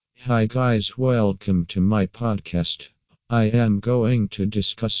Hi guys, welcome to my podcast. I am going to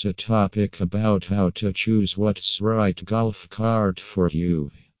discuss a topic about how to choose what's right golf cart for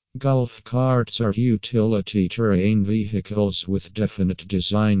you. Golf carts are utility terrain vehicles with definite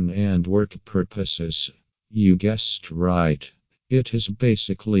design and work purposes. You guessed right. It is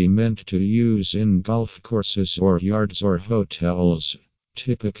basically meant to use in golf courses or yards or hotels.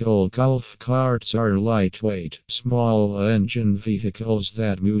 Typical golf carts are lightweight, small engine vehicles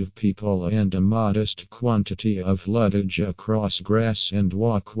that move people and a modest quantity of luggage across grass and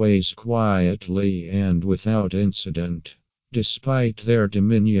walkways quietly and without incident. Despite their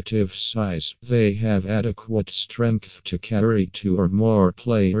diminutive size, they have adequate strength to carry two or more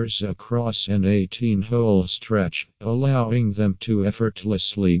players across an 18-hole stretch, allowing them to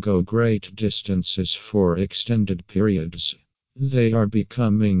effortlessly go great distances for extended periods. They are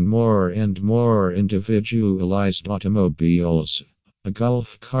becoming more and more individualized automobiles. A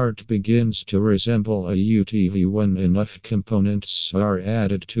golf cart begins to resemble a UTV when enough components are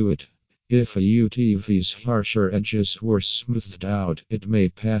added to it. If a UTV's harsher edges were smoothed out, it may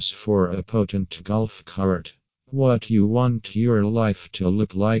pass for a potent golf cart. What you want your life to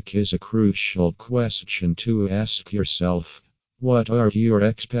look like is a crucial question to ask yourself. What are your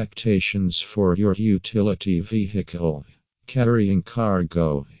expectations for your utility vehicle? Carrying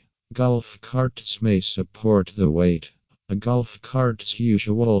cargo. Golf carts may support the weight. A golf cart's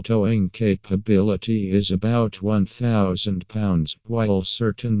usual towing capability is about 1,000 pounds, while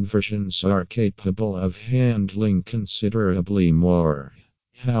certain versions are capable of handling considerably more.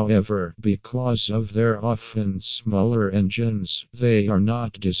 However, because of their often smaller engines, they are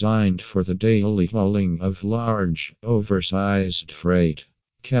not designed for the daily hauling of large, oversized freight.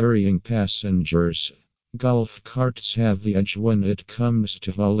 Carrying passengers. Golf carts have the edge when it comes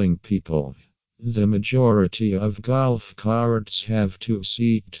to hauling people. The majority of golf carts have 2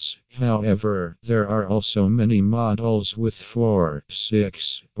 seats. However, there are also many models with 4,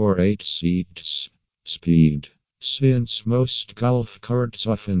 6, or 8 seats. Speed. Since most golf carts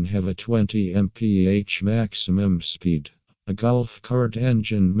often have a 20 mph maximum speed, a golf cart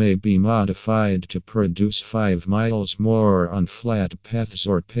engine may be modified to produce 5 miles more on flat paths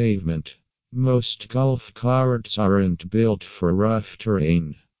or pavement. Most golf carts aren't built for rough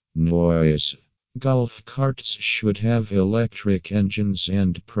terrain. Noise. Golf carts should have electric engines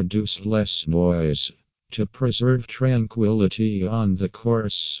and produce less noise. To preserve tranquility on the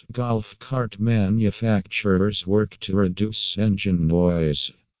course, golf cart manufacturers work to reduce engine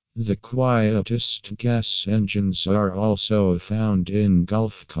noise. The quietest gas engines are also found in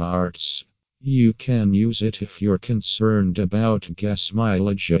golf carts. You can use it if you're concerned about gas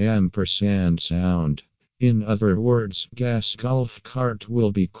mileage and sound. In other words, gas golf cart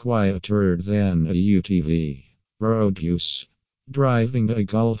will be quieter than a UTV. Road use. Driving a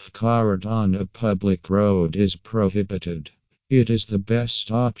golf cart on a public road is prohibited. It is the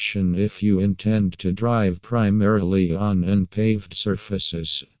best option if you intend to drive primarily on unpaved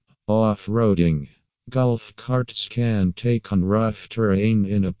surfaces. Off-roading. Golf carts can take on rough terrain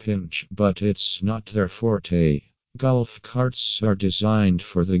in a pinch, but it's not their forte. Golf carts are designed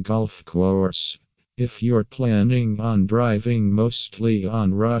for the golf course. If you're planning on driving mostly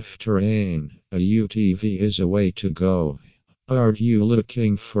on rough terrain, a UTV is a way to go. Are you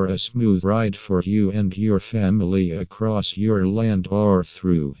looking for a smooth ride for you and your family across your land or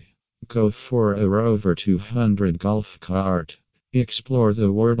through? Go for a Rover 200 golf cart. Explore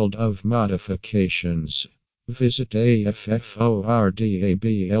the world of modifications. Visit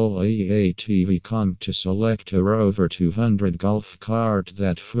affordableat.com to select a Rover 200 golf cart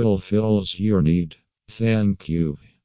that fulfills your need. Thank you.